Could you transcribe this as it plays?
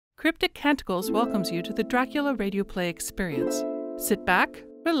Cryptic Canticles welcomes you to the Dracula radio play experience. Sit back,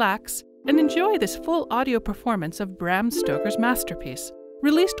 relax, and enjoy this full audio performance of Bram Stoker's masterpiece,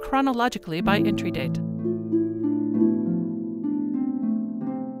 released chronologically by entry date.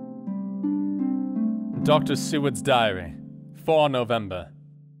 Dr. Seward's Diary, 4 November.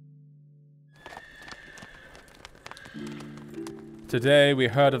 Today we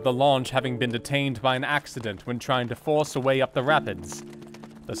heard of the launch having been detained by an accident when trying to force a way up the rapids.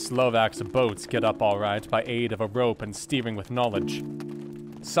 The Slovaks' boats get up all right by aid of a rope and steering with knowledge.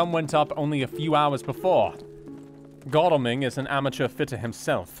 Some went up only a few hours before. Godalming is an amateur fitter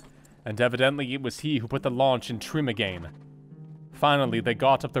himself, and evidently it was he who put the launch in trim again. Finally, they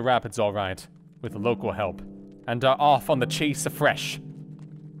got up the rapids all right, with local help, and are off on the chase afresh.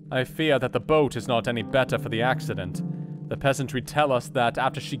 I fear that the boat is not any better for the accident. The peasantry tell us that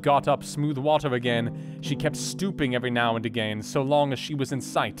after she got up smooth water again, she kept stooping every now and again so long as she was in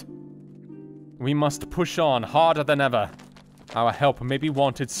sight. We must push on harder than ever. Our help may be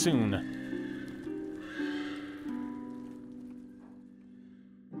wanted soon.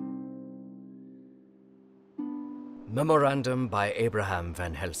 Memorandum by Abraham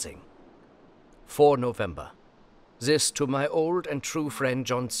van Helsing. 4 November. This to my old and true friend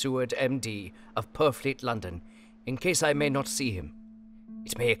John Seward, M.D., of Purfleet, London, in case I may not see him.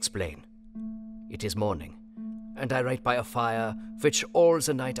 It may explain. It is morning, and I write by a fire which all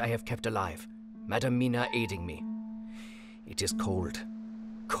the night I have kept alive, Madam Mina aiding me. It is cold.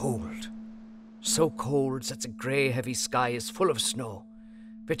 Cold. So cold that the grey heavy sky is full of snow,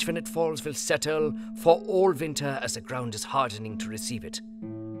 which when it falls will settle for all winter as the ground is hardening to receive it.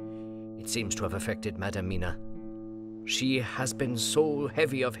 It seems to have affected Madam Mina. She has been so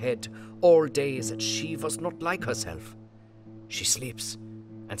heavy of head all day that she was not like herself. She sleeps,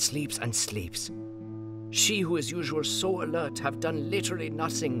 and sleeps, and sleeps. She who is usual so alert have done literally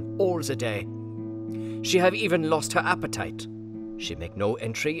nothing all the day. She have even lost her appetite. She make no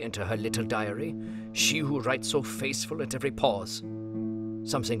entry into her little diary, she who writes so faithful at every pause.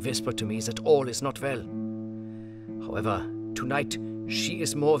 Something whisper to me that all is not well. However, tonight she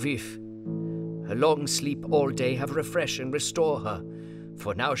is more vif. Her long sleep all day have refresh and restore her,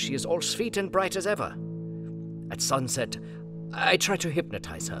 for now she is all sweet and bright as ever. At sunset, I try to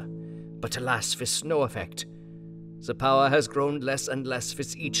hypnotize her, but alas, with no effect. The power has grown less and less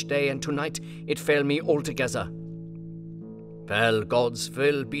with each day, and tonight it failed me altogether. Well, God's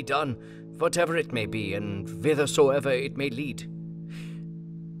will be done, whatever it may be, and whithersoever it may lead.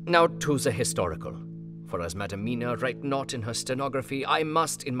 Now to the historical. For as Madam Mina write not in her stenography, I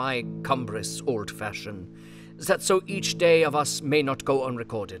must in my cumbrous old fashion, that so each day of us may not go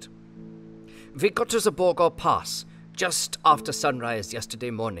unrecorded. We got to the Borgo Pass just after sunrise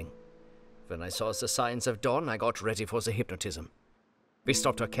yesterday morning. When I saw the signs of dawn, I got ready for the hypnotism. We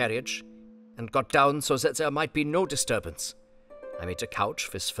stopped our carriage and got down so that there might be no disturbance. I made a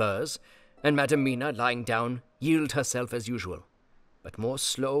couch with furs, and Madam Mina, lying down, yielded herself as usual, but more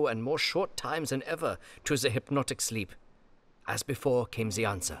slow and more short times than ever to the hypnotic sleep. As before came the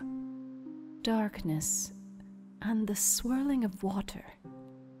answer. Darkness and the swirling of water.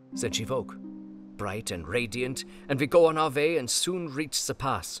 Then she woke, bright and radiant, and we go on our way and soon reach the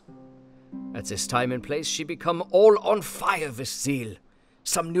pass. At this time and place she become all on fire with zeal.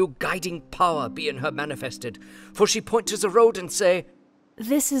 Some new guiding power be in her manifested, for she point to the road and say,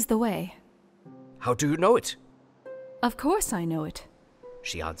 "This is the way." "How do you know it?" "Of course I know it,"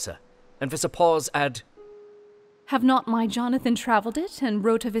 she answer, and with a pause add, "Have not my Jonathan travelled it and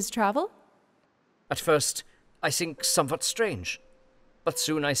wrote of his travel?" At first I think somewhat strange, but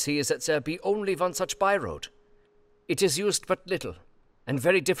soon I see that there be only one such by-road. It is used but little, and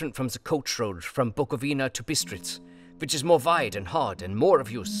very different from the coach road from Bukovina to Bistritz, which is more wide and hard and more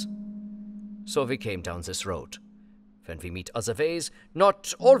of use. So we came down this road. When we meet other ways,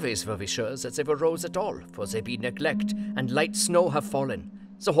 not always were we sure that they were roads at all, for they be neglect, and light snow have fallen.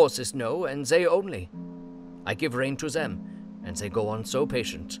 The horses know, and they only. I give rein to them, and they go on so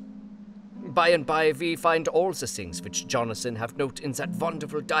patient. By and by we find all the things which Jonathan have note in that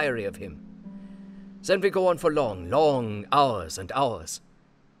wonderful diary of him. Then we go on for long, long hours and hours.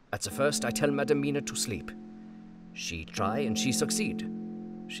 At the first I tell Madam Mina to sleep. She try and she succeed.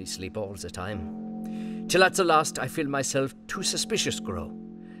 She sleep all the time. Till at the last I feel myself too suspicious grow,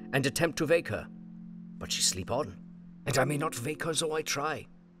 and attempt to wake her. But she sleep on, and I may not wake her so I try.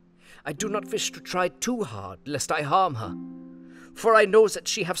 I do not wish to try too hard, lest I harm her. For I know that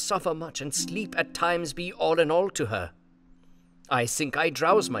she have suffer much, and sleep at times be all in all to her. I think I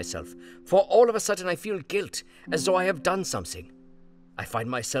drowse myself, for all of a sudden I feel guilt, as though I have done something. I find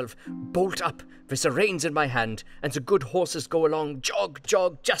myself bolt up with the reins in my hand, and the good horses go along, jog,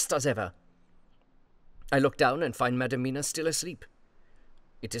 jog, just as ever. I look down and find Madam Mina still asleep.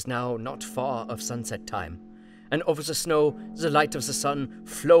 It is now not far of sunset time, and over the snow the light of the sun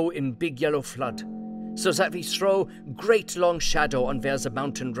flow in big yellow flood, so that we throw great long shadow on where the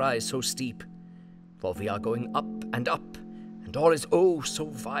mountain rise so steep. For we are going up, and all is oh so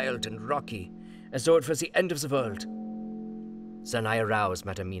wild and rocky, as though it was the end of the world. Then I arouse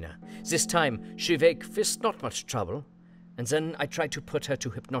Madam Mina. This time she wake with not much trouble, and then I try to put her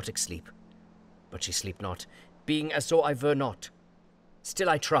to hypnotic sleep. But she sleep not, being as though I were not. Still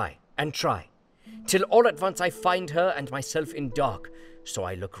I try, and try, till all at once I find her and myself in dark, so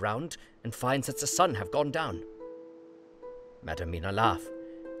I look round, and find that the sun have gone down. Madam Mina laugh,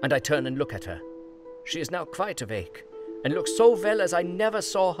 and I turn and look at her. She is now quite awake, and looks so well as I never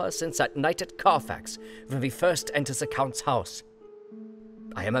saw her since that night at Carfax, when we first entered the Count's house.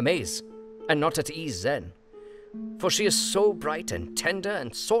 I am amazed, and not at ease then, for she is so bright and tender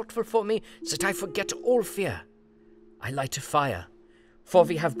and thoughtful for me that I forget all fear. I light a fire, for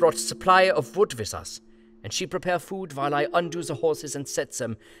we have brought supply of wood with us, and she prepare food while I undo the horses and set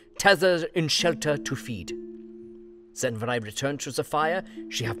them, tethered in shelter to feed. Then when I return to the fire,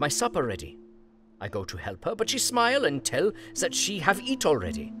 she have my supper ready. I go to help her, but she smile and tell that she have eat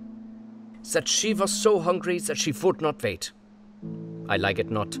already, that she was so hungry that she would not wait. I like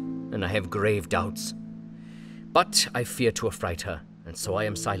it not, and I have grave doubts. But I fear to affright her, and so I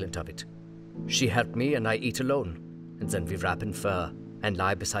am silent of it. She helped me, and I eat alone, and then we wrap in fur, and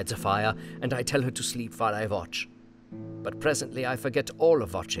lie beside the fire, and I tell her to sleep while I watch. But presently I forget all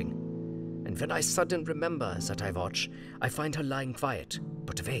of watching, and when I suddenly remember that I watch, I find her lying quiet,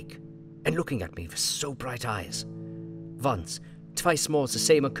 but awake, and looking at me with so bright eyes. Once, twice more the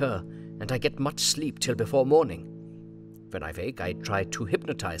same occur, and I get much sleep till before morning. When I wake, I try to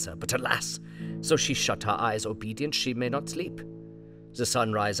hypnotize her, but alas, so she shut her eyes obedient she may not sleep. The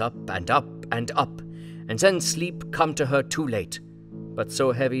sun rise up, and up, and up, and then sleep come to her too late, but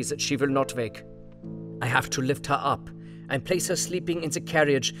so heavy that she will not wake. I have to lift her up, and place her sleeping in the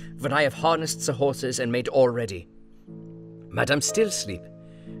carriage when I have harnessed the horses and made all ready. Madam still sleep,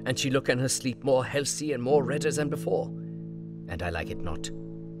 and she look in her sleep more healthy and more redder than before, and I like it not.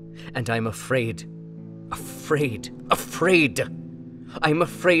 And I am afraid. I am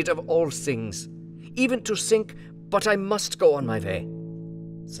afraid of all things, even to think, but I must go on my way.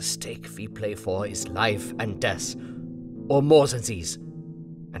 The stake we play for is life and death, or more than these,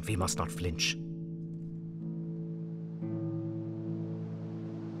 and we must not flinch.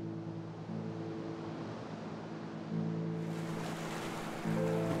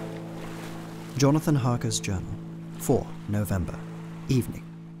 Jonathan Harker's Journal, 4 November, evening.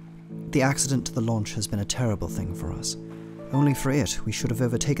 The accident to the launch has been a terrible thing for us. Only for it, we should have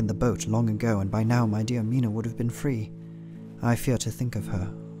overtaken the boat long ago, and by now my dear Mina would have been free. I fear to think of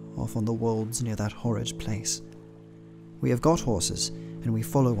her, off on the wolds near that horrid place. We have got horses, and we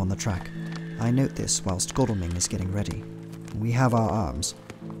follow on the track. I note this whilst Godalming is getting ready. We have our arms.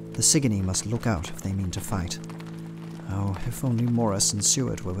 The Sigony must look out if they mean to fight. Oh, if only Morris and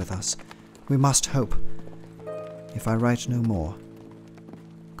Seward were with us. We must hope. If I write no more,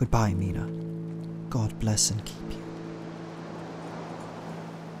 goodbye, Mina. God bless and keep you.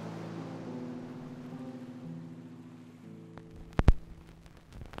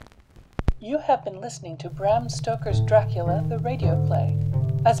 You have been listening to Bram Stoker's Dracula, the radio play,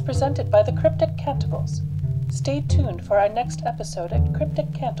 as presented by the Cryptic Canticles. Stay tuned for our next episode at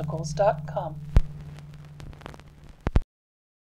crypticcanticles.com.